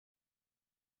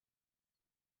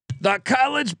the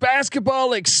college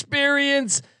basketball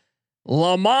experience.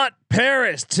 Lamont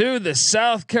Paris to the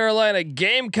South Carolina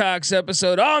Gamecocks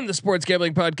episode on the Sports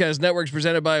Gambling Podcast Network is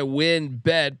presented by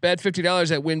WinBet. Bet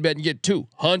 $50 at WinBet and get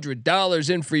 $200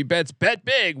 in free bets. Bet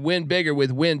big, win bigger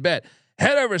with WinBet.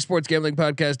 Head over to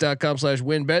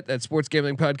sportsgamblingpodcast.com/winbet. That's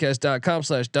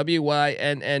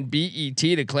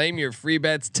sportsgamblingpodcast.com/WYNNBET to claim your free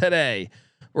bets today.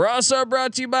 We're also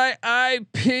brought to you by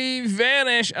IP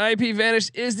Vanish. IP Vanish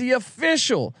is the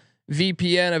official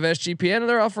VPN of SGPN, and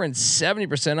they're offering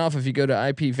 70% off if you go to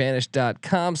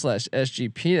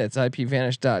ipvanish.com/SGP. That's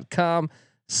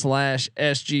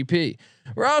ipvanish.com/SGP.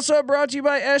 We're also brought to you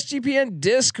by SGPN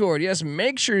Discord. Yes,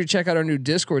 make sure you check out our new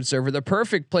Discord server, the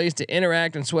perfect place to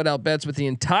interact and sweat out bets with the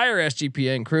entire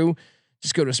SGPN crew.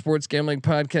 Just go to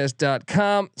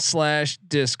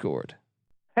sportsgamblingpodcast.com/Discord.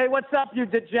 Hey, what's up, you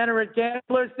degenerate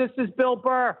gamblers? This is Bill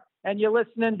Burr, and you're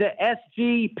listening to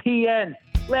SGPN.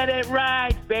 Let it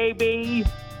ride, baby.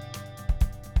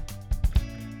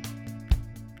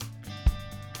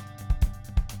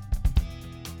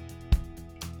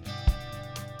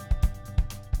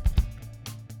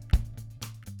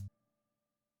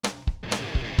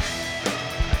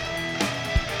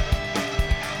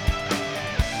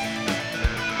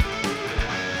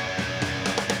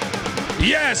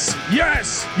 Yes,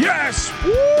 yes, yes.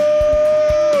 Woo!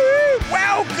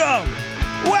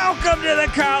 Welcome to the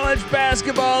college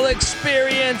basketball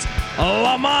experience.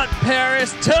 Lamont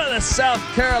Paris to the South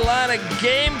Carolina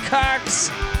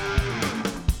Gamecocks.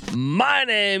 My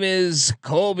name is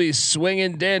Colby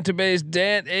Swinging Dantabase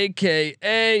Dant,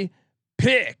 aka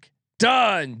Pick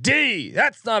Dundee.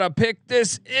 That's not a pick.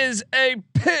 This is a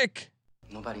pick.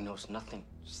 Nobody knows nothing.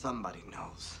 Somebody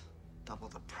knows. Double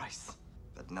the price,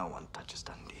 but no one touches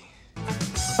Dundee.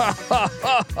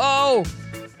 Oh,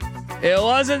 it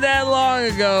wasn't that long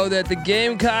ago that the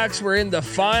Gamecocks were in the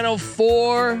Final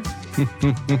Four.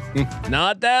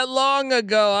 Not that long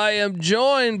ago. I am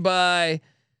joined by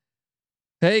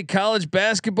college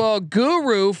basketball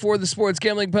guru for the Sports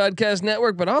Gambling Podcast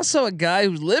Network, but also a guy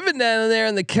who's living down there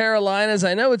in the Carolinas.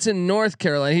 I know it's in North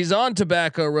Carolina. He's on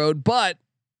Tobacco Road, but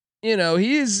you know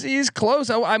he's close.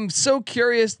 I'm so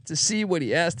curious to see what he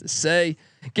has to say.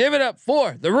 Give it up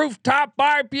for the rooftop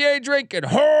IPA drinking,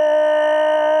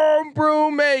 homebrew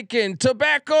making,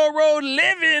 Tobacco Road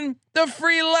living, the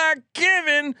free lock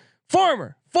giving,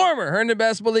 former Herndon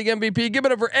Basketball League MVP. Give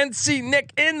it up for NC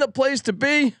Nick in the place to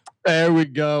be. There we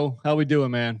go. How we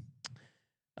doing, man?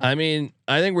 I mean,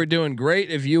 I think we're doing great.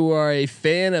 If you are a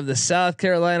fan of the South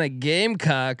Carolina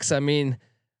Gamecocks, I mean,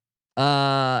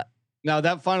 now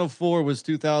that Final Four was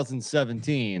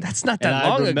 2017. That's not that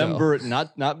long ago. I remember it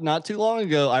not too long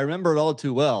ago. I remember it all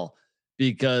too well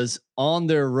because on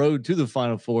their road to the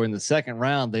Final Four in the second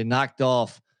round, they knocked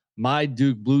off my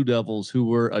Duke Blue Devils, who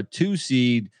were a 2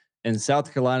 seed, and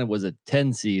South Carolina was a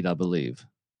 10 seed, I believe.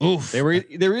 Oof. They were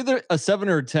either a 7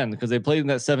 or a 10 because they played in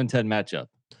that 7-10 matchup.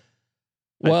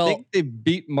 Well, I think they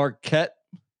beat Marquette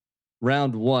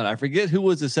round 1. I forget who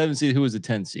was the 7 seed, who was the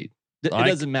 10 seed. It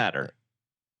doesn't matter.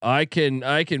 I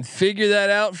can figure that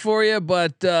out for you,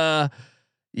 but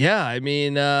yeah, I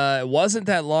mean, it wasn't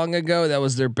that long ago. That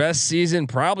was their best season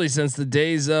probably since the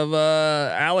days of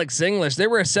Alex English. They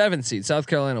were a 7 seed. South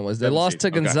Carolina was. They lost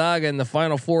to Gonzaga in the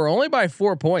Final Four only by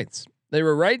 4 points. They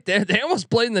were right there. They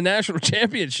almost played in the national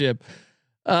championship.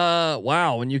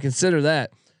 Wow, when you consider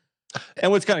that.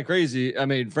 And what's kind of crazy, I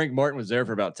mean, Frank Martin was there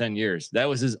for about 10 years. That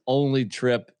was his only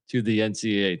trip to the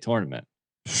NCAA tournament.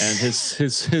 And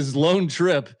his lone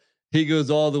trip, he goes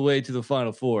all the way to the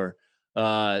Final Four.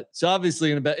 So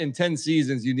obviously in 10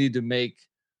 seasons, you need to make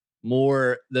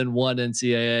more than one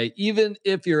NCAA, even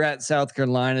if you're at South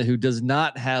Carolina, who does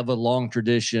not have a long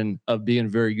tradition of being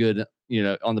very good,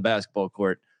 on the basketball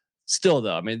court. Still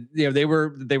though, I mean, they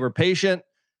were patient,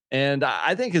 and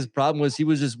I think his problem was he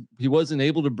wasn't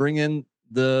able to bring in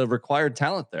the required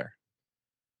talent there.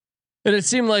 And it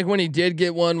seemed like when he did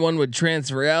get one would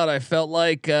transfer out. I felt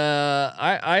like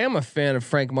I am a fan of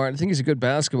Frank Martin. I think he's a good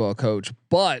basketball coach,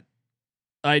 but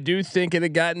I do think it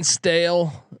had gotten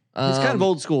stale. He's kind of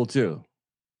old school too.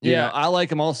 Yeah, I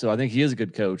like him also. I think he is a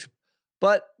good coach.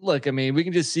 But look, I mean, we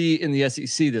can just see in the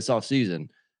SEC this offseason,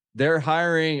 they're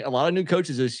hiring a lot of new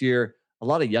coaches this year, a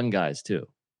lot of young guys too.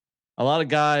 A lot of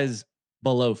guys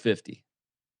below 50,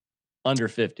 under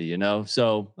 50,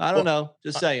 So I don't know.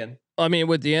 Just saying. I mean,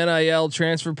 with the NIL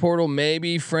transfer portal,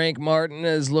 maybe Frank Martin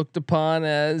is looked upon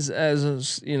as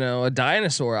a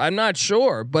dinosaur. I'm not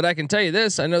sure, but I can tell you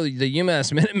this: I know the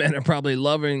UMass Minutemen are probably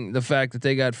loving the fact that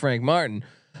they got Frank Martin.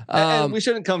 And we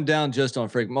shouldn't come down just on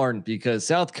Frank Martin, because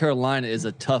South Carolina is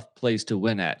a tough place to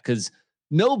win at, because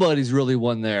nobody's really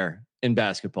won there in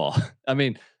basketball. I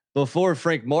mean, Before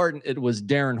Frank Martin, it was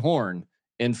Darren Horn.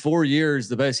 In 4 years,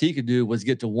 the best he could do was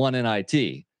get to 1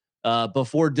 NIT.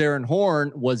 Before Darren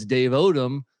Horn was Dave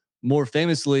Odom, more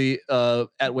famously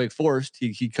at Wake Forest.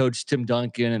 He coached Tim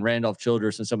Duncan and Randolph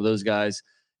Childress and some of those guys.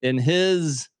 In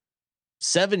his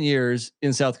 7 years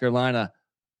in South Carolina,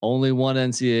 only 1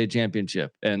 NCAA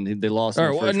championship, and they lost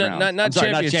in the first round. Not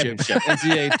championship.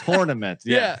 NCAA tournament.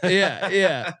 Yeah.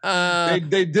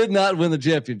 They did not win the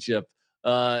championship.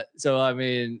 So I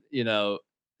mean,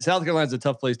 South Carolina's a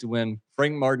tough place to win.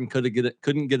 Frank Martin couldn't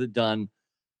get it done.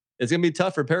 It's gonna be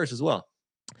tough for Paris as well.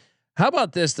 How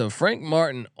about this though? Frank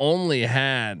Martin only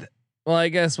had, well, I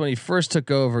guess when he first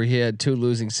took over, he had 2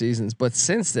 losing seasons, but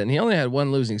since then he only had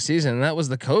 1 losing season, and that was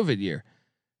the COVID year.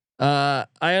 I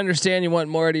understand you want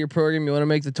more out of your program, you want to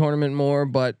make the tournament more,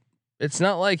 but it's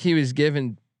not like he was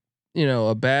given,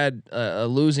 a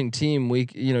losing team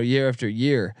year after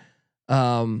year.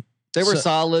 They were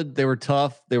solid, they were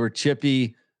tough, they were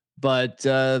chippy, but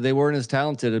they weren't as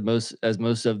talented as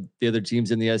most of the other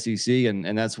teams in the SEC,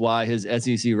 and that's why his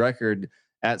SEC record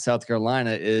at South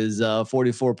Carolina is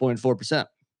 44.4%.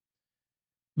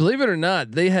 Believe it or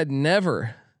not, they had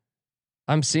never.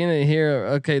 I'm seeing it here.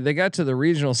 Okay, they got to the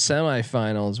regional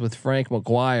semifinals with Frank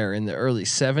McGuire in the early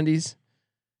 70s.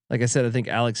 Like I said, I think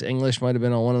Alex English might have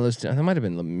been on one of those. That might have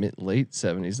been the late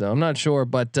 70s though. I'm not sure,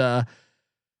 but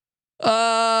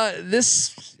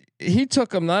he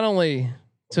took them not only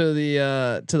to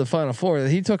the Final Four,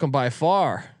 he took them by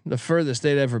far the furthest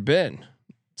they'd ever been.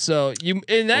 So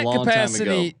in that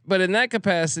capacity,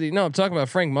 no, I'm talking about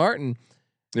Frank Martin.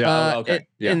 Yeah. Okay.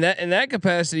 In that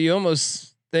capacity, you almost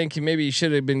think maybe he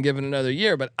should have been given another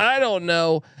year, but I don't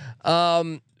know.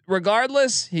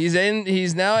 Regardless, he's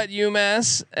now at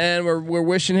UMass, and we're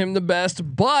wishing him the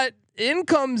best. But in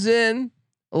comes in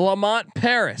Lamont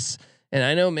Paris, and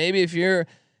I know maybe if you're,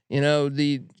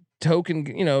 the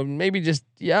token, maybe just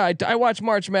I watch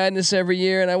March Madness every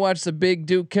year, and I watch the big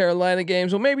Duke Carolina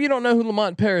games. Well, maybe you don't know who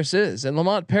Lamont Paris is, and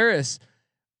Lamont Paris,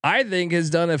 I think,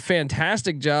 has done a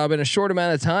fantastic job in a short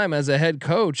amount of time as a head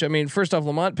coach. I mean, first off,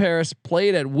 Lamont Paris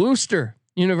played at Worcester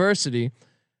University,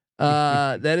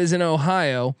 that is in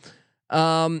Ohio,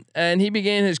 and he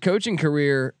began his coaching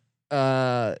career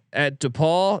at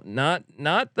DePaul, not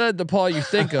the DePaul you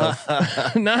think of,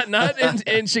 not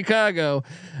in Chicago.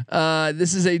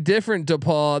 This is a different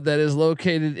DePaul that is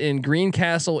located in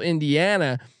Greencastle,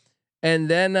 Indiana, and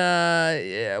then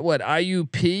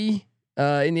IUP.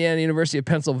 Indiana University of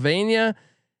Pennsylvania,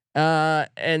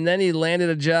 and then he landed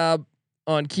a job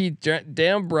on Keith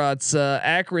Dambrot's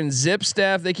Akron Zip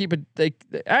staff.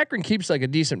 Akron keeps like a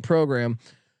decent program,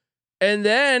 and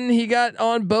then he got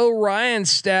on Bo Ryan's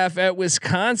staff at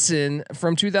Wisconsin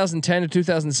from 2010 to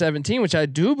 2017, which I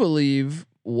do believe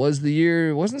was the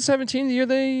year. Wasn't 17 the year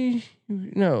they?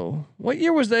 No. What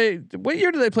year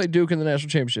did they play Duke in the national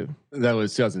championship? That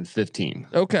was 2015.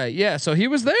 Okay, yeah. So he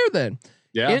was there then.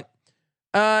 Yeah.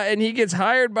 And he gets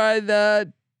hired by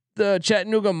the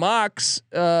Chattanooga Mocs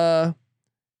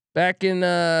back in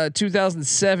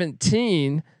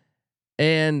 2017.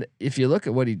 And if you look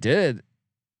at what he did,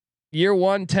 year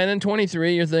 1,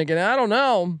 10-23, you're thinking, I don't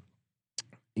know.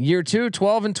 Year 2,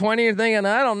 12-20, you're thinking,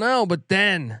 I don't know. But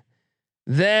then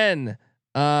to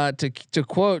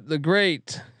quote the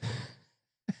great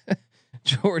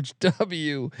George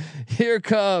W., here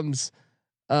comes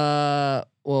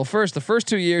well, the first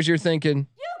 2 years you're thinking you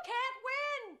can't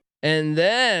win, and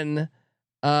then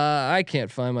I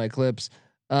can't find my clips.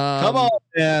 Come on,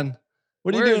 man!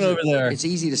 What are you doing over there? It's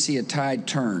easy to see a tide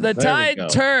turn. The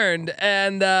tide turned,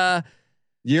 and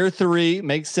year 3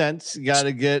 makes sense. You got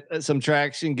to get some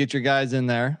traction, get your guys in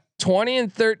there.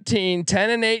 20-13,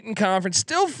 10-8 in conference,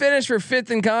 still finished for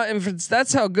 5th in conference.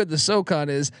 That's how good the SoCon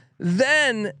is.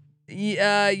 Then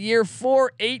year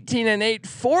 4, 18-8,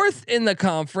 4th in the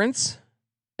conference.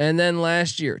 And then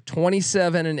last year,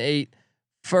 27-8,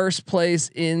 first place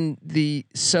in the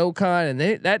SoCon. And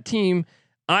that team,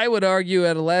 I would argue,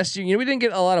 at last year, we didn't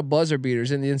get a lot of buzzer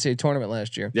beaters in the NCAA tournament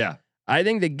last year. Yeah. I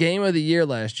think the game of the year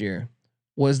last year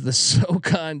was the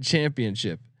SoCon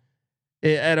championship.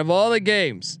 Out of all the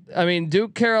games, I mean,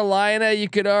 Duke Carolina, you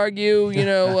could argue,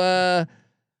 I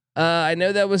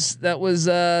know that was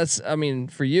I mean,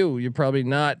 for you're probably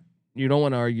not, you don't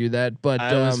want to argue that, but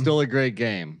it was still a great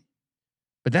game.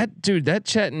 But that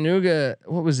Chattanooga,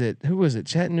 what was it? Who was it?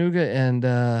 Chattanooga and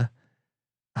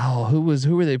who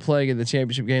were they playing in the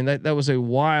championship game? That was a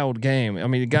wild game. I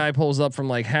mean, the guy pulls up from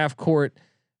like half court,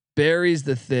 buries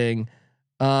the thing.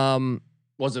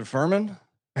 Was it Furman?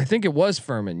 I think it was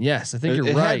Furman. Yes, I think you're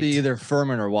right. It had to be either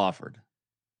Furman or Wofford.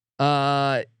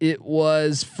 It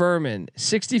was Furman.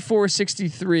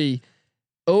 64-63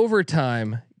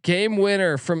 overtime. game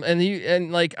winner from,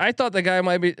 and like I thought the guy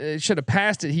might be should have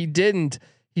passed it. He didn't.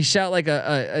 He shot like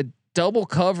a double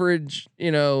coverage,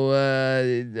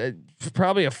 probably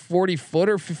a 40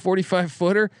 footer, 45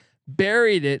 footer,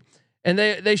 buried it. And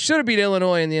they should have beat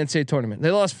Illinois in the NCAA tournament.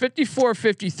 They lost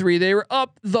 54-53. They were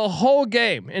up the whole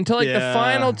game until like the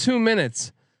final 2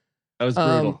 minutes. That was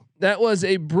brutal. That was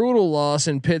a brutal loss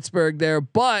in Pittsburgh there,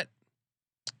 but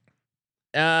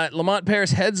Lamont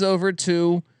Paris heads over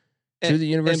to the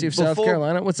University of South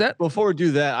Carolina. What's that? Before we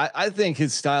do that, I think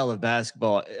his style of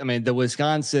basketball, I mean, the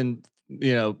Wisconsin,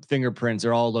 fingerprints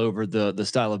are all over the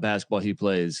style of basketball he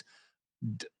plays.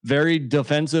 Very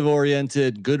defensive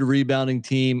oriented, good rebounding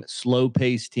team, slow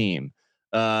paced team.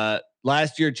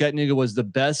 Last year, Chattanooga was the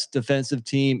best defensive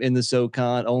team in the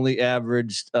SoCon, only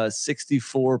averaged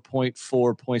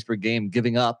 64.4 points per game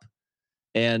giving up.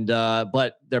 And,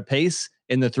 but their pace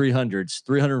in the 300s,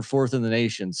 304th in the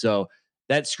nation. So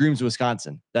that screams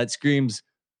Wisconsin. That screams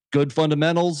good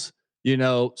fundamentals,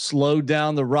 slow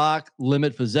down the rock,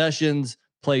 limit possessions,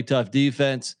 play tough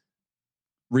defense,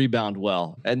 rebound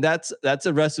well. And that's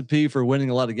a recipe for winning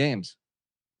a lot of games.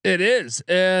 It is.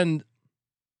 And,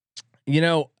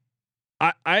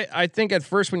 I think at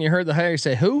first when you heard the hire, you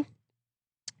say who,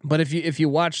 but if you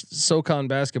watch SoCon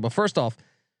basketball, first off,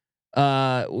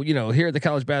 here at the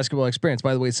College Basketball Experience,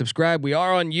 by the way, subscribe. We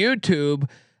are on YouTube.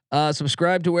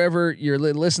 Subscribe to wherever you're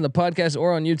listening to podcasts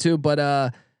or on YouTube.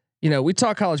 But we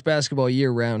talk college basketball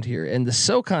year round here, and the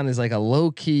SoCon is like a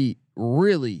low key,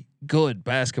 really good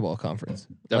basketball conference.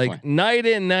 Definitely. Like night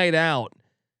in, night out.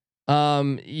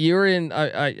 You're in.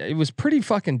 It was pretty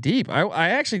fucking deep. I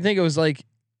actually think it was like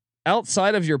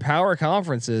outside of your power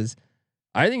conferences.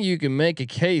 I think you can make a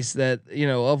case that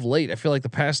of late. I feel like the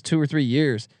past 2 or 3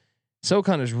 years,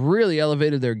 SoCon has really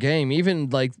elevated their game.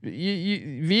 Even like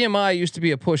VMI used to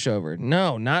be a pushover.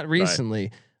 No, not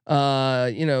recently.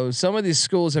 Right. Some of these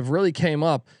schools have really came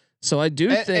up. So I do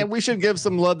think, and we should give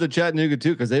some love to Chattanooga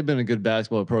too, because they've been a good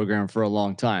basketball program for a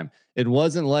long time. It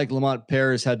wasn't like Lamont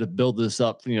Paris had to build this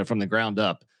up, from the ground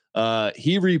up.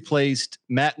 He replaced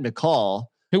Matt McCall,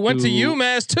 who went to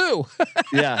UMass too.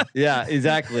 yeah,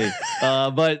 exactly.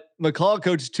 But McCall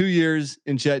coached 2 years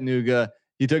in Chattanooga.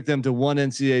 He took them to one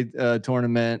NCAA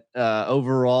tournament,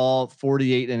 overall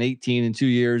 48-18 in 2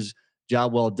 years.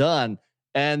 Job well done.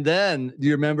 And then, do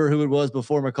you remember who it was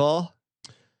before McCall?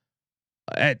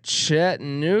 At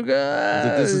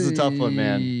Chattanooga. This is a tough one,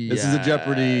 man. This is a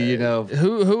Jeopardy.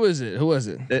 Who is it? Who was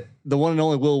it? The one and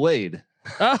only Will Wade.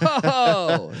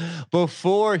 Oh,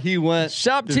 before he went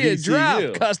shop to your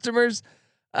drop, customers.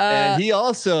 And he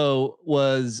also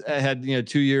had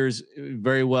 2 years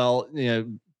very well,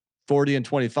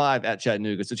 40-25 at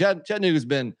Chattanooga. So Chattanooga's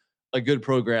been a good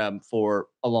program for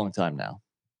a long time now.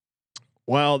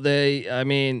 Well, they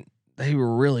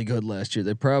were really good last year.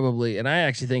 They probably, and I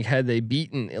actually think had they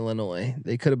beaten Illinois,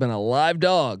 they could have been a live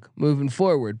dog moving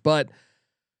forward. But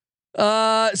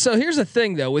so here's the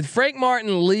thing though, with Frank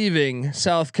Martin leaving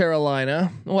South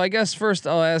Carolina, well, I guess first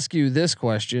I'll ask you this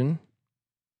question.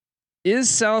 Is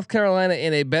South Carolina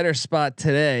in a better spot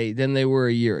today than they were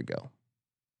a year ago?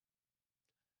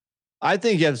 I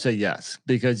think you have to say yes,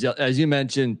 because as you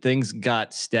mentioned, things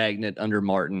got stagnant under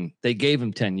Martin. They gave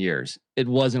him 10 years. It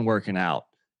wasn't working out.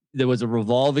 There was a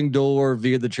revolving door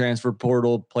via the transfer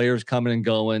portal, players coming and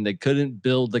going. They couldn't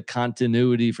build the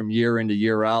continuity from year in to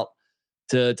year out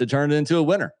to turn it into a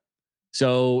winner.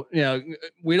 So,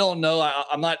 we don't know.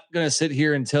 I'm not going to sit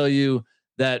here and tell you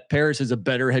that Paris is a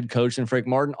better head coach than Frank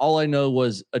Martin. All I know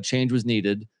was a change was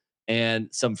needed and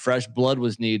some fresh blood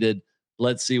was needed.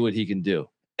 Let's see what he can do.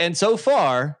 And so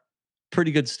far,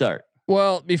 pretty good start.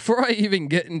 Well, before I even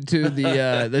get into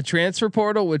the transfer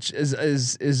portal, which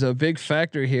is a big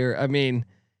factor here. I mean,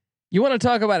 you want to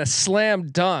talk about a slam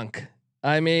dunk.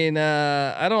 I mean,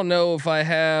 I don't know if I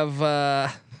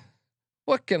have.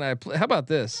 What can I play? How about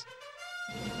this?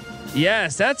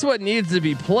 Yes, that's what needs to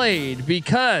be played,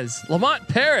 because Lamont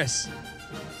Paris,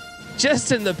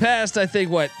 just in the past, I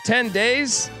think 10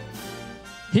 days,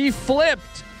 he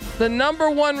flipped the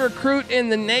 #1 recruit in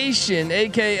the nation,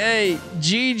 aka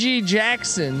GG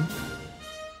Jackson,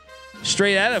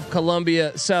 straight out of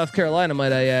Columbia, South Carolina,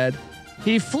 might I add.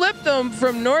 He flipped them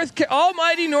from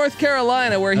almighty North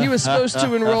Carolina, where he was supposed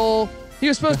to enroll. He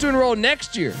was supposed to enroll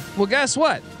next year. Well, guess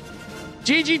what?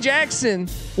 GG Jackson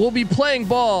will be playing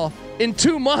ball in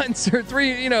 2 months or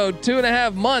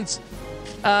 2.5 months.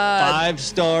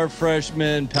 5-star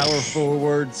freshman, power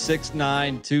forward,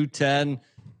 6'9", 210.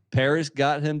 Paris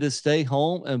got him to stay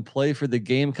home and play for the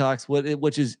Gamecocks,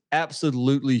 which is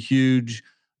absolutely huge.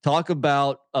 Talk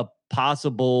about a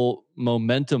possible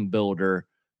momentum builder,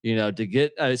 to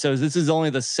get. So this is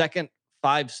only the second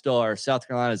 5-star South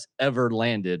Carolina's ever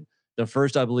landed. The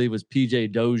first, I believe, was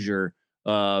PJ Dozier,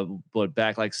 but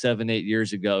back like 7-8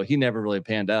 years ago. He never really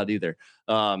panned out either.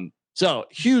 So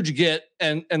huge get,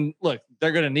 and look,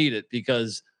 they're going to need it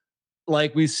because,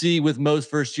 like we see with most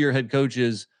first-year head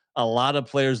coaches, a lot of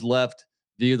players left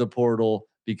via the portal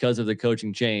because of the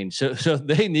coaching change. So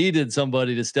they needed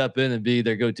somebody to step in and be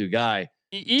their go-to guy.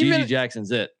 Even GG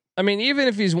Jackson's it. I mean, even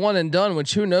if he's one and done,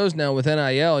 which who knows now with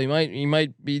NIL, he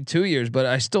might be 2 years, but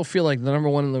I still feel like the number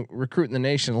one in the recruit in the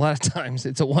nation. A lot of times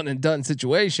it's a one and done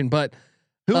situation. But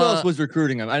who else was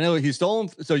recruiting him? I know he stole him.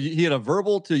 So he had a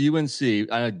verbal to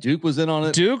UNC. I know Duke was in on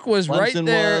it. Duke was Clemson right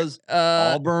there.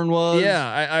 Auburn was. Yeah,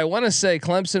 I want to say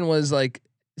Clemson was like,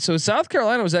 so South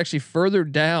Carolina was actually further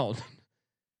down.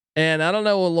 And I don't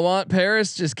know, Lamont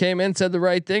Paris just came in, said the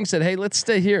right thing, said, hey, let's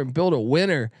stay here and build a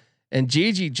winner. And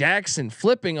GG Jackson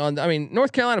flipping on, I mean,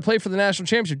 North Carolina played for the national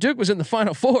championship. Duke was in the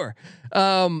Final Four.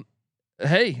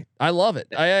 Hey, I love it.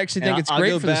 I actually think it's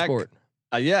great for the sport.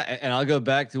 Yeah, and I'll go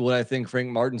back to what I think Frank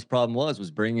Martin's problem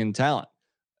was bringing in talent.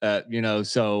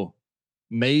 So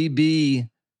maybe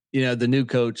the new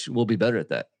coach will be better at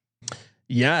that.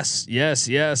 Yes.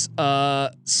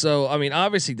 So I mean,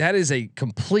 obviously that is a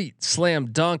complete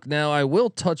slam dunk. Now I will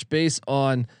touch base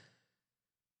on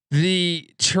the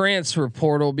transfer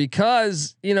portal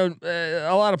because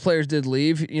a lot of players did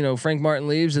leave. Frank Martin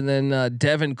leaves, and then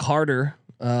Devin Carter,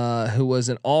 who was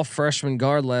an all freshman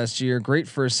guard last year, great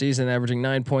first season, averaging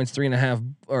 9 points,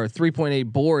 3.5 or 3.8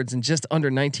 boards in just under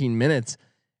 19 minutes,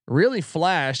 really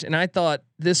flashed. And I thought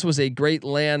this was a great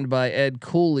land by Ed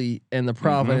Cooley and the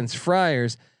Providence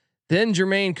Friars. Then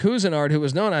Jermaine Cousinard, who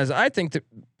was known as, I think,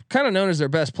 kind of known as their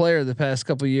best player the past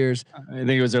couple of years. I think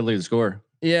he was their lead scorer.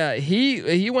 Yeah,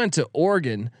 he went to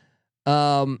Oregon.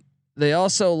 They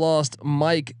also lost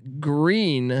Mike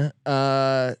Green.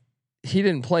 He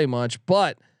didn't play much,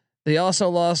 but they also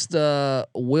lost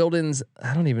Wilden's.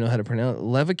 I don't even know how to pronounce it.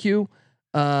 Levaque.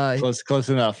 Close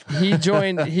enough. He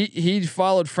joined. He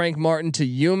followed Frank Martin to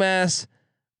UMass.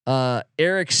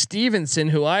 Eric Stevenson,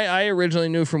 who I originally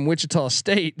knew from Wichita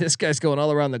State. This guy's going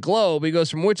all around the globe. He goes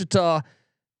from Wichita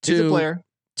to. He's a player.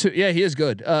 Yeah, he is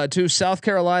good. To South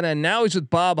Carolina, and now he's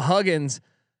with Bob Huggins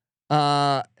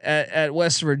at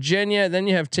West Virginia. Then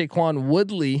you have Taquan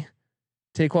Woodley.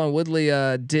 Taquan Woodley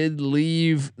did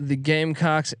leave the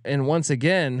Gamecocks, and once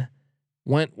again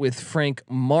went with Frank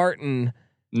Martin.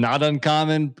 Not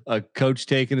uncommon, a coach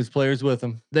taking his players with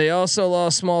him. They also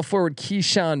lost small forward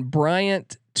Keyshawn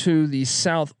Bryant to the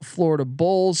South Florida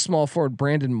Bulls. Small forward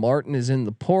Brandon Martin is in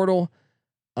the portal.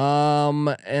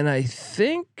 And I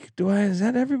think, is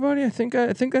that everybody? I think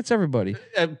that's everybody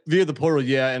via the portal.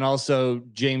 Yeah. And also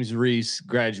James Reese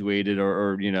graduated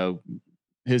or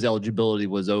his eligibility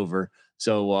was over.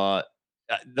 So,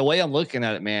 the way I'm looking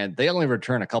at it, man, they only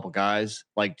return a couple guys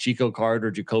like Chico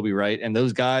Carter, Jacoby Wright. And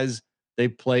those guys, they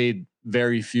played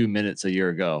very few minutes a year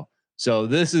ago. So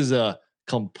this is a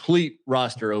complete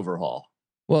roster overhaul.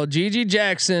 Well, GG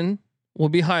Jackson will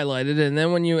be highlighted, and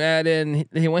then when you add in,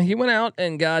 he went out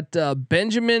and got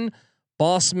Benjamin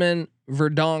Bossman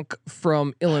Verdonk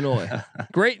from Illinois.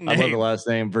 Great name. I love the last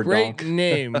name Verdonk. Great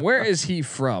name. Where is he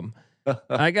from?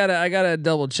 I gotta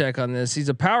double check on this. He's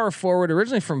a power forward,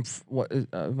 originally from what?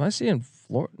 Am I seeing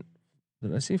Florida?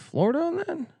 Did I see Florida on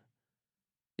that?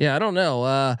 Yeah, I don't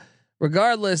know.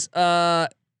 Regardless,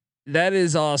 that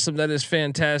is awesome. That is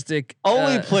fantastic.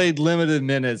 Only played limited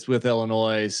minutes with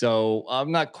Illinois, so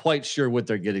I'm not quite sure what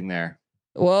they're getting there.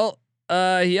 Well,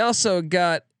 he also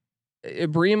got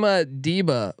Ibrima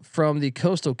Deba from the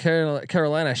Coastal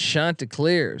Carolina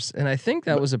Chanticleers, and I think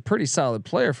that was a pretty solid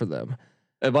player for them.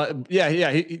 But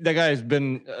that guy has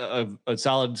been a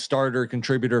solid starter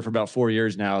contributor for about 4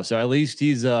 years now. So at least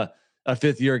he's a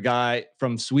fifth-year guy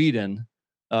from Sweden.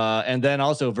 And then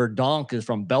also Verdonk is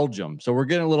from Belgium. So we're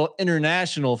getting a little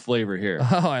international flavor here.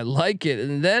 Oh, I like it.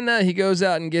 And then he goes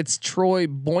out and gets Troy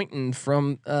Boynton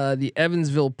from the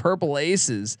Evansville Purple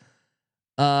Aces.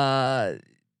 Not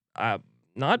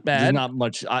bad. There's not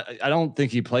much. I don't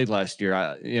think he played last year.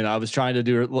 I was trying to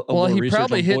do a well, little he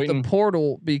probably hit Boynton. The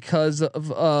portal because of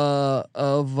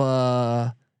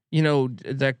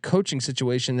that coaching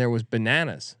situation there was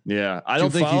bananas. Yeah. I don't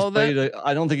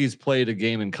think he's played a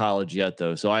game in college yet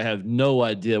though. So I have no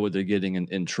idea what they're getting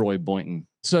in Troy Boynton.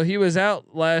 So he was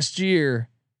out last year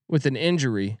with an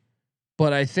injury,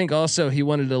 but I think also he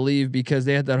wanted to leave because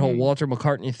they had that whole Walter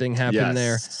McCartney thing happen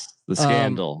there. The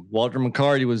scandal. Walter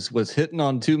McCarty was hitting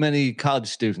on too many college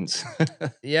students.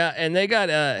 Yeah. And they got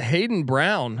Hayden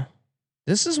Brown.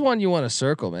 This is one you want to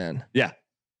circle, man. Yeah.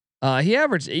 He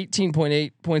averaged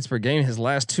 18.8 points per game his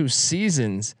last two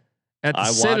seasons at the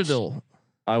Citadel.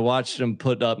 I watched him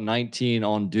put up 19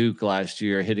 on Duke last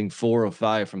year, hitting 4 of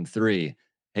 5 from 3.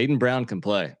 Hayden Brown can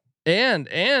play. And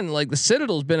like the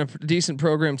Citadel's been a decent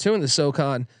program too in the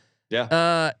SoCon.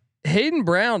 Yeah. Hayden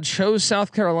Brown chose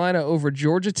South Carolina over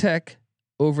Georgia Tech,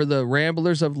 over the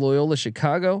Ramblers of Loyola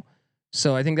Chicago.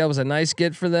 So I think that was a nice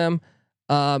get for them.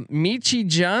 Michi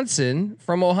Johnson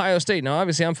from Ohio State. Now,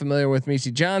 obviously, I'm familiar with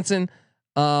Michi Johnson.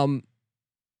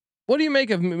 What do you make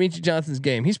of Michi Johnson's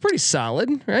game? He's pretty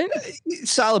solid, right?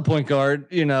 Solid point guard.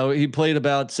 You know, he played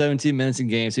about 17 minutes in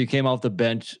games. So he came off the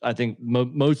bench, I think,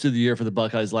 most of the year for the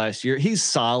Buckeyes last year. He's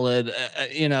solid.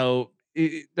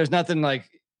 There's nothing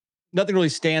really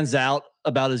stands out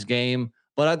about his game,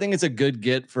 but I think it's a good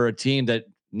get for a team that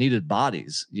needed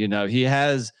bodies. You know, he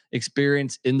has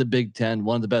experience in the Big Ten,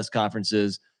 one of the best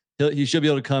conferences. He should be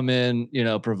able to come in,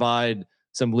 provide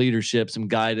some leadership, some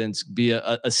guidance, be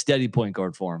a steady point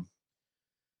guard for him.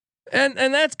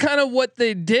 And that's kind of what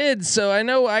they did. So I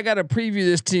know I got to preview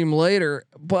this team later,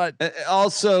 but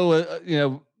also,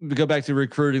 we go back to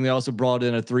recruiting. They also brought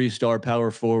in a 3-star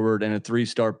power forward and a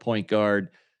 3-star point guard.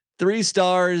 3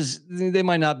 stars, they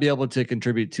might not be able to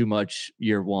contribute too much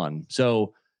year one.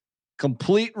 So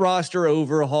complete roster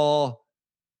overhaul.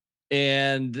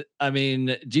 And I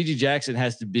mean, Gigi Jackson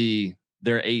has to be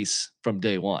their ace from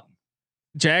day one.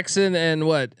 Jackson and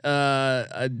what?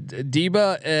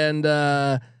 Deba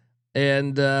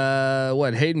and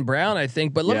what? Hayden Brown, I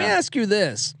think. But let me ask you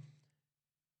this: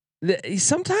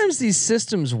 sometimes these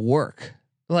systems work.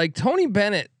 Like Tony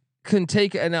Bennett can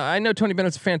take. And I know Tony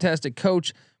Bennett's a fantastic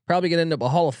coach, probably gonna end up a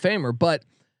Hall of Famer, but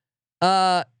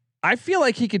I feel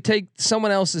like he could take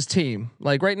someone else's team.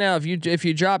 Like right now, if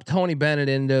you drop Tony Bennett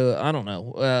into, I don't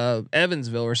know,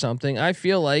 Evansville or something, I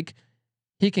feel like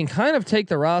he can kind of take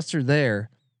the roster there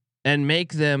and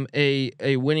make them a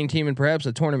winning team and perhaps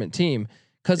a tournament team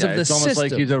because of the system. It's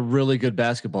almost like he's a really good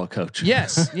basketball coach.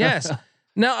 Yes.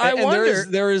 Now I wonder,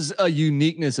 there is a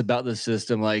uniqueness about the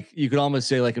system. Like you could almost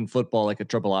say like in football, like a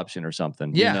triple option or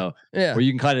something, where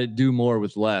you can kind of do more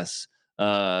with less.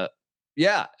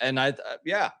 And I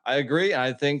agree.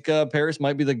 I think Paris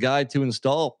might be the guy to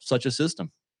install such a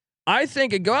system. I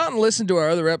think go out and listen to our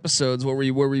other episodes where we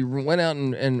went out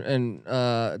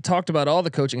and talked about all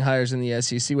the coaching hires in the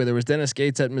SEC, whether it was Dennis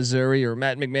Gates at Missouri or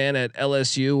Matt McMahon at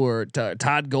LSU or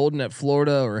Todd Golden at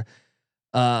Florida or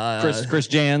Chris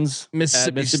Jans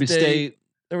Mississippi State.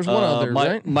 There was one other,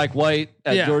 right? Mike White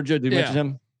at Georgia. Did you mention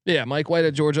him? Yeah, Mike White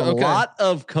at Georgia. A lot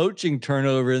of coaching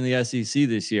turnover in the SEC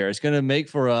this year. It's going to make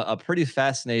for a pretty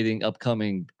fascinating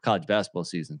upcoming college basketball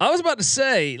season. I was about to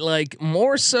say, like,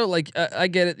 more so, like, I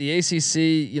get it. The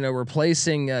ACC,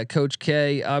 replacing Coach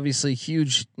K, obviously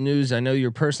huge news. I know you're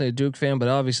personally a Duke fan, but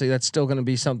obviously that's still going to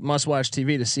be some must-watch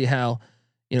TV to see how,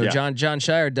 John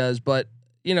Shire does. But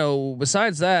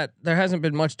besides that, there hasn't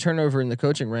been much turnover in the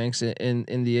coaching ranks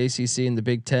in the ACC and the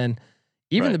Big Ten,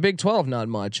 even the Big 12, not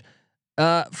much.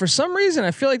 For some reason,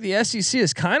 I feel like the SEC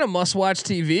is kind of must-watch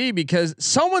TV because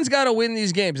someone's got to win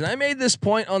these games. And I made this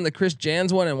point on the Chris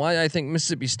Jans one and why I think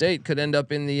Mississippi State could end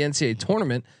up in the NCAA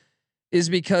tournament is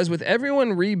because with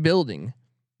everyone rebuilding,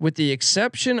 with the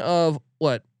exception of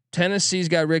Tennessee's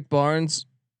got Rick Barnes,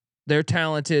 they're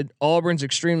talented. Auburn's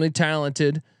extremely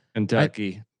talented.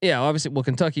 Kentucky. Obviously. Well,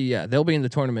 Kentucky, they'll be in the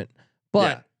tournament,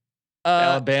 but.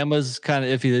 Alabama's kind of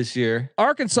iffy this year.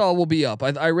 Arkansas will be up.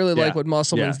 I really like what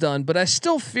Musselman's done, but I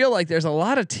still feel like there's a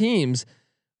lot of teams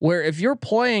where if you're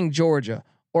playing Georgia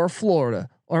or Florida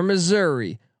or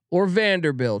Missouri or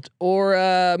Vanderbilt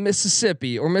or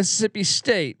Mississippi or Mississippi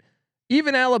State,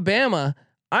 even Alabama,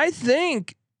 I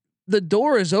think the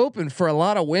door is open for a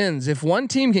lot of wins. If one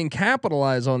team can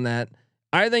capitalize on that,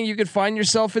 I think you could find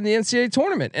yourself in the NCAA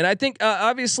tournament. And I think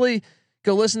obviously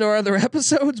go listen to our other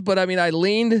episodes, but I mean, I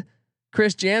leaned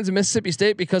Chris Jans in Mississippi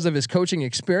State because of his coaching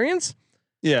experience.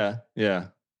 Yeah.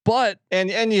 But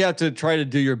and you have to try to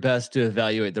do your best to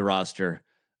evaluate the roster,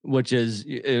 which is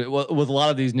with a lot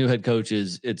of these new head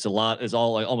coaches, it's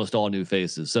almost all new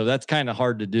faces. So that's kind of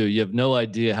hard to do. You have no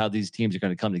idea how these teams are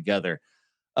going to come together.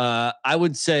 I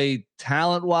would say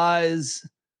talent wise,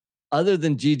 other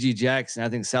than Gigi Jackson, I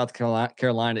think South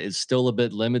Carolina is still a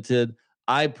bit limited.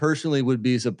 I personally would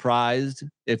be surprised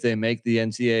if they make the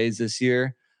NCAAs this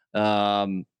year.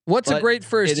 What's a great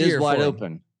first year? It is wide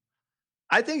open.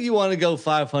 I think you want to go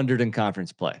 500 in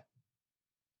conference play.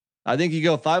 I think you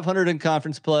go 500 in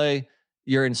conference play.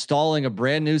 You're installing a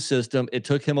brand new system. It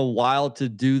took him a while to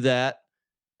do that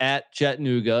at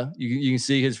Chattanooga. You can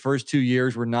see his first 2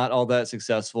 years were not all that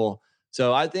successful.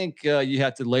 So I think you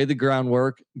have to lay the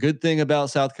groundwork. Good thing about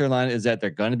South Carolina is that they're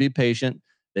going to be patient.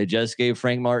 They just gave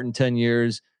Frank Martin 10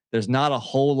 years. There's not a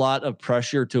whole lot of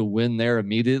pressure to win there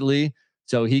immediately.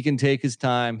 So he can take his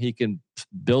time. He can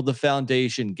build the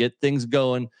foundation, get things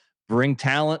going, bring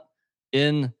talent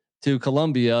in to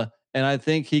Columbia. And I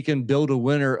think he can build a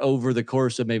winner over the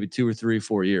course of maybe 2 or 3,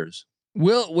 4 years.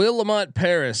 Will Lamont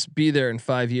Paris be there in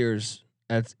 5 years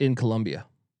in Columbia?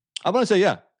 I'm going to say,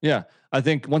 yeah. I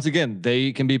think once again,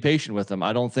 they can be patient with them.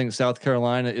 I don't think South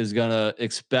Carolina is going to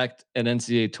expect an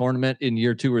NCAA tournament in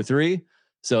year 2 or 3.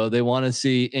 So they want to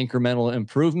see incremental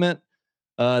improvement.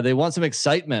 They want some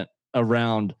excitement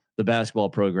around the basketball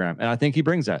program. And I think he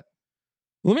brings that.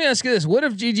 Let me ask you this. What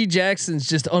if GG Jackson's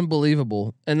just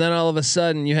unbelievable? And then all of a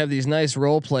sudden you have these nice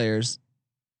role players.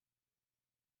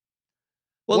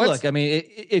 Well, look, I mean,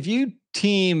 if you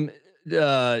team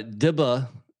Dibba,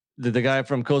 the guy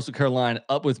from Coastal Carolina,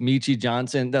 up with Michi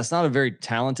Johnson, that's not a very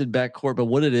talented backcourt, but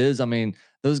what it is, I mean,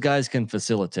 those guys can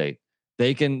facilitate.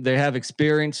 They have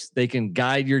experience. They can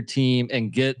guide your team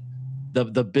and get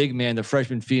the big man, the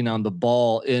freshman phenom, the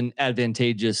ball in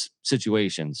advantageous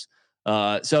situations.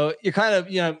 So you're kind of,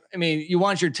 I mean, you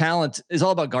want your talent is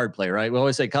all about guard play, right? We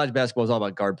always say college basketball is all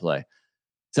about guard play.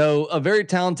 So a very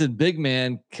talented big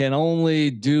man can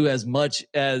only do as much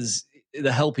as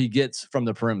the help he gets from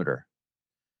the perimeter.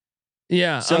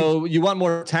 Yeah. So you want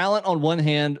more talent on one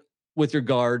hand with your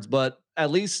guards, but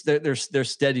at least they're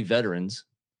steady veterans.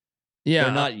 Yeah.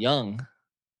 They're not young.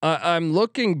 I'm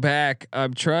looking back.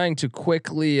 I'm trying to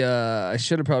quickly. I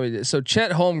should have probably. So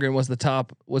Chet Holmgren was the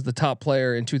top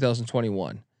player in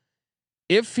 2021.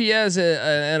 If he has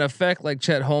an effect like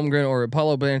Chet Holmgren or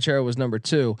Apollo Banchero was number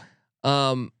 2,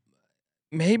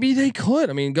 maybe they could.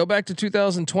 I mean, go back to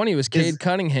 2020. It was Cade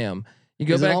Cunningham. You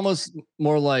go back. It almost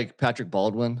more like Patrick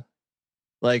Baldwin.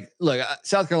 Like, look,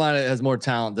 South Carolina has more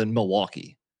talent than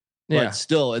Milwaukee, but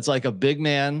still, it's like a big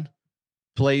man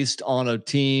placed on a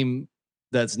team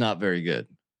that's not very good.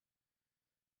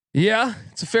 Yeah,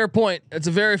 it's a fair point. It's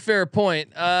a very fair point.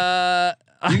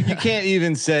 You can't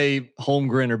even say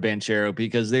Holmgren or Banchero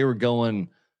because they were going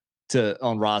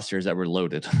on rosters that were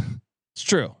loaded. It's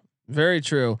true. Very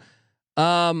true.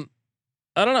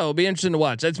 I don't know. It'll be interesting to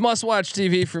watch. It's must-watch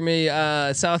TV for me.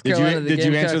 South Carolina. Did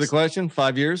you answer the question?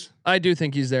 5 years? I do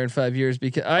think he's there in 5 years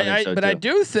because I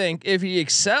do think if he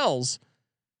excels,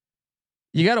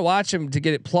 you got to watch him to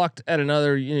get it plucked at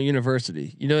another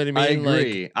university. You know what I mean? I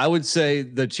agree. I would say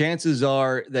the chances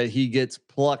are that he gets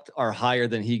plucked are higher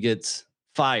than he gets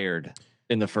fired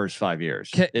in the first 5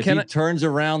 years. If he turns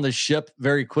around the ship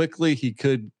very quickly, he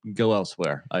could go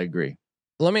elsewhere. I agree.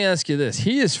 Let me ask you this.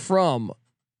 He is from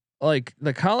like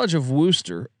the College of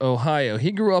Wooster, Ohio.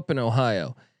 He grew up in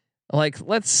Ohio. Like,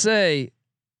 let's say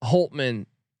Holtman,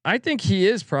 I think he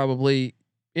is probably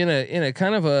in a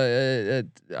kind of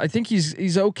I think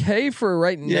he's okay for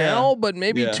right now, but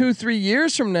maybe 2-3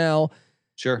 years from now,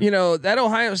 sure. That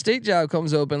Ohio State job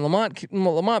comes open.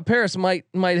 Lamont Paris might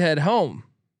head home.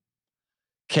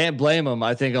 Can't blame him.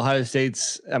 I think Ohio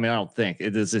State's. I mean, I don't think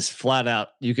it is just flat out.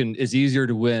 It's easier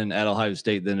to win at Ohio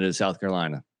State than it is South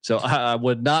Carolina. So I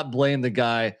would not blame the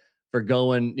guy for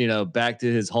going, back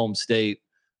to his home state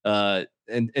and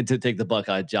to take the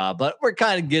Buckeye job. But we're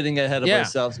kind of getting ahead of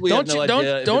ourselves. We have no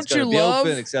idea if it's going to be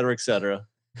open, et cetera, et cetera.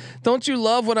 Don't you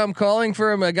love when I'm calling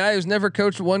for him, a guy who's never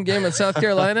coached one game in South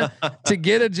Carolina, to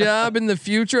get a job in the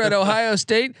future at Ohio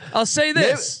State? I'll say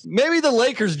this. Maybe the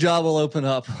Lakers job will open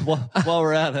up while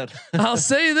we're at it. I'll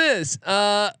say this.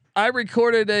 I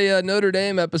recorded a Notre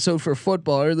Dame episode for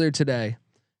football earlier today.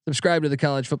 Subscribe to the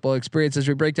College Football Experience as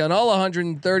we break down all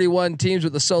 131 teams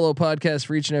with a solo podcast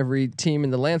for each and every team in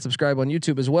the land. Subscribe on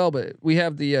YouTube as well. But we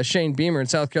have the Shane Beamer in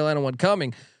South Carolina one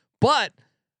coming. But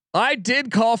I did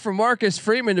call for Marcus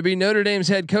Freeman to be Notre Dame's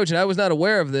head coach, and I was not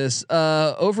aware of this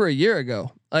over a year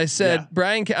ago. I said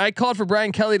I called for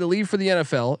Brian Kelly to leave for the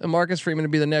NFL and Marcus Freeman to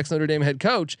be the next Notre Dame head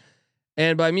coach.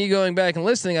 And by me going back and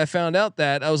listening, I found out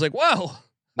that I was like, whoa.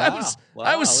 I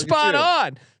was spot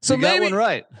on. So maybe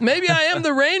I am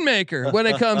the rainmaker when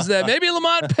it comes to that. Maybe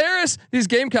Lamont Paris. These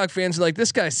Gamecock fans are like,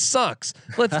 this guy sucks.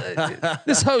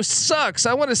 This host sucks.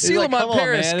 I want to see Lamont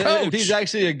Paris coach. If he's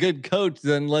actually a good coach,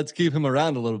 then let's keep him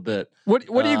around a little bit. What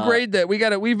do you grade that?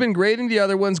 We've been grading the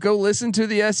other ones. Go listen to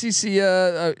the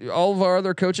SEC. All of our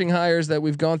other coaching hires that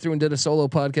we've gone through and did a solo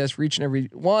podcast for each and every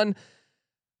one.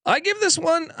 I give this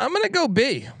one. I'm gonna go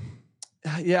B.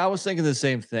 Yeah, I was thinking the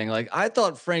same thing. Like, I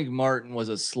thought Frank Martin was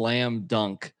a slam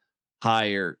dunk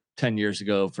hire 10 years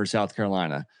ago for South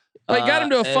Carolina. I got him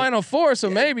to a Final Four,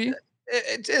 so maybe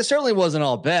it certainly wasn't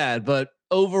all bad. But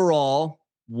overall,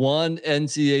 one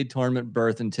NCAA tournament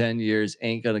berth in 10 years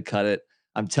ain't gonna cut it.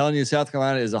 I'm telling you, South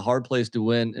Carolina is a hard place to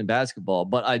win in basketball.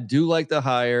 But I do like the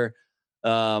hire.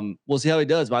 We'll see how he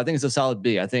does, but I think it's a solid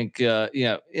B. I think, man.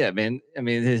 I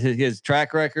mean, his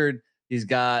track record.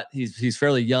 He's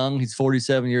fairly young. He's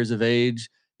 47 years of age.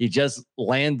 He just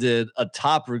landed a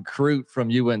top recruit from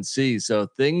UNC. So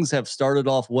things have started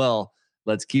off well.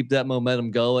 Let's keep that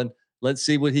momentum going. Let's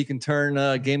see what he can turn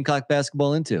Gamecock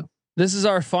basketball into. This is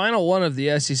our final one of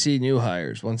the SEC new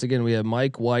hires. Once again, we have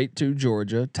Mike White to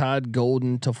Georgia, Todd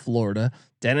Golden to Florida,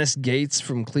 Dennis Gates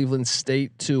from Cleveland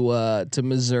State to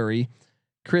Missouri,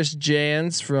 Chris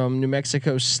Jans from New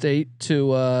Mexico State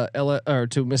to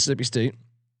to Mississippi State,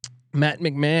 Matt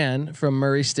McMahon from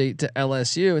Murray State to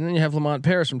LSU, and then you have Lamont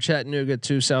Paris from Chattanooga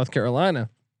to South Carolina.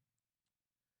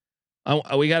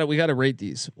 We got to rate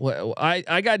these.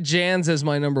 I got Jans as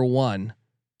my number one.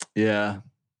 Yeah,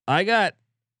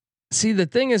 See, the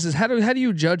thing is how do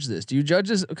you judge this? Do you judge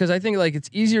this? Because I think like it's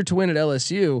easier to win at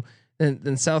LSU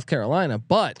than South Carolina,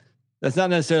 but that's not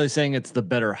necessarily saying it's the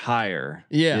better hire.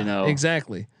 Yeah,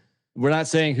 exactly. We're not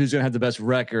saying who's going to have the best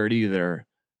record either.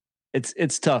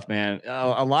 It's tough, man.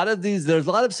 There's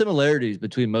a lot of similarities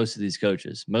between most of these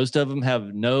coaches. Most of them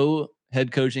have no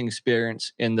head coaching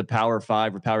experience in the Power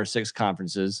 5 or Power 6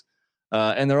 conferences,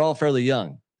 and they're all fairly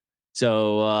young.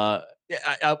 So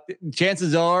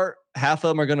chances are half of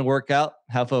them are going to work out,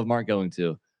 half of them aren't going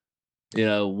to.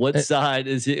 What side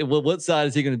is he? What side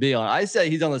is he going to be on? I say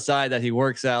he's on the side that he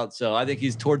works out. So I think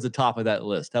he's towards the top of that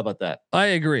list. How about that? I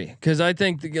agree, because I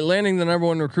think landing the number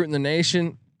one recruit in the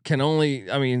nation can only,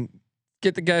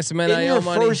 get the guy some NIL in your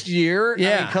money. First year.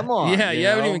 Yeah, come on. Yeah, you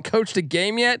haven't even coached a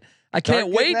game yet. I can't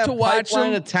wait to watch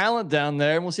them. Of talent down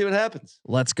there, and we'll see what happens.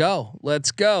 Let's go.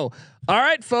 All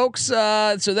right, folks.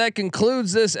 So that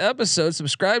concludes this episode.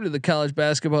 Subscribe to the College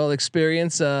Basketball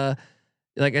Experience.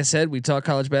 Like I said, we talk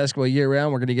college basketball year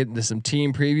round. We're going to get into some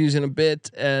team previews in a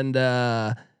bit, and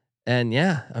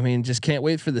yeah, just can't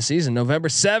wait for the season. November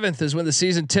 7th is when the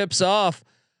season tips off.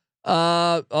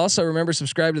 Also remember,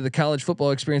 subscribe to the College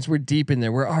Football Experience. We're deep in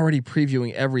there. We're already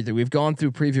previewing everything. We've gone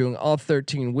through previewing all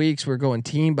 13 weeks. We're going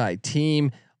team by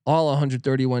team, all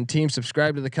 131 teams.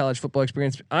 Subscribe to the College Football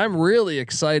Experience. I'm really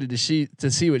excited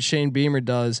to see what Shane Beamer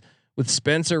does with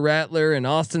Spencer Rattler and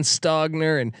Austin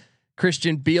Stogner and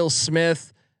Christian Beal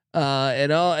Smith,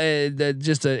 and all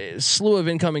just a slew of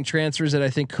incoming transfers that I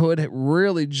think could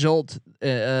really jolt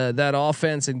that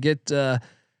offense and get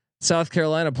South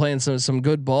Carolina playing some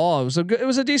good ball. It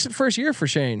was a decent first year for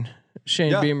Shane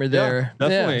Beamer there. Yeah,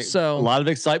 definitely. Yeah, so a lot of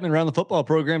excitement around the football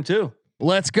program too.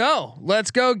 Let's go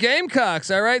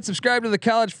Gamecocks. All right. Subscribe to the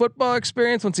College Football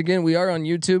Experience. Once again, we are on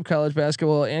YouTube, College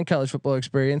Basketball and College Football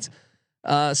Experience.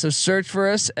 So search for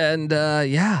us, and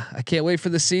I can't wait for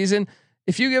the season.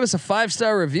 If you give us a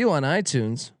 5-star review on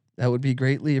iTunes, that would be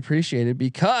greatly appreciated,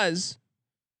 because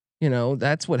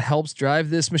that's what helps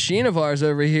drive this machine of ours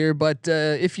over here. But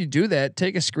if you do that,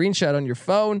 take a screenshot on your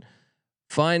phone.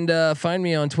 Find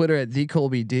me on Twitter at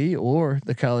TheColbyD, or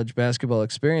the College Basketball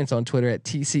Experience on Twitter at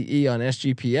TCE on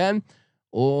SGPN,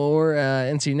 or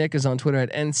NC Nick is on Twitter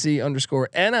at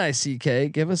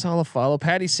NC_NICK. Give us all a follow.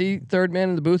 Patty C, third man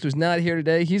in the booth, who's not here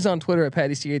today. He's on Twitter at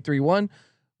Patty C831.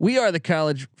 We are the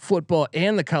College Football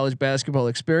and the College Basketball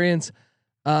Experience.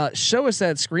 Show us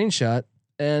that screenshot,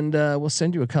 and we'll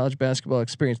send you a College Basketball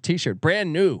Experience T-shirt,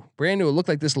 brand new. It look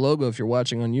like this logo if you're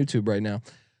watching on YouTube right now.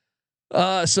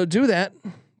 So do that,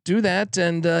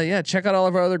 and check out all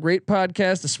of our other great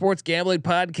podcasts. The Sports Gambling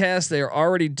Podcast, they are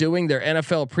already doing their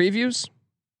NFL previews,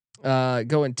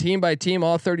 going team by team,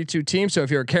 all 32 teams. So if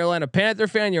you're a Carolina Panther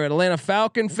fan, you're an Atlanta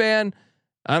Falcon fan,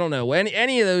 I don't know,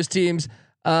 any of those teams.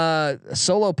 A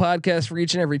solo podcast for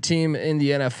each and every team in the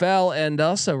NFL. And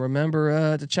also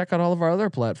remember to check out all of our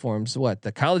other platforms.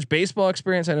 The College Baseball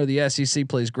Experience. I know the SEC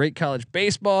plays great college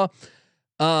baseball.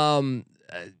 NBA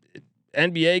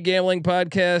Gambling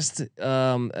Podcast.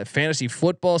 Fantasy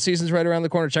football season's right around the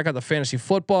corner. Check out the Fantasy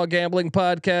Football Gambling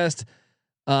Podcast.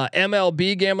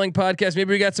 MLB Gambling Podcast.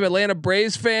 Maybe we got some Atlanta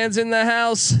Braves fans in the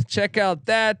house. Check out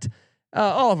that.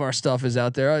 All of our stuff is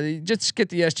out there. Just get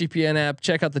the SGPN app.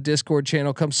 Check out the Discord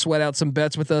channel. Come sweat out some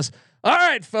bets with us. All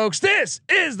right, folks. This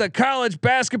is the College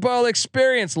Basketball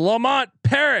Experience. Lamont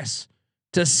Paris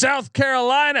to South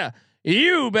Carolina.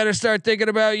 You better start thinking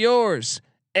about yours.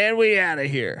 And we out of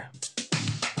here.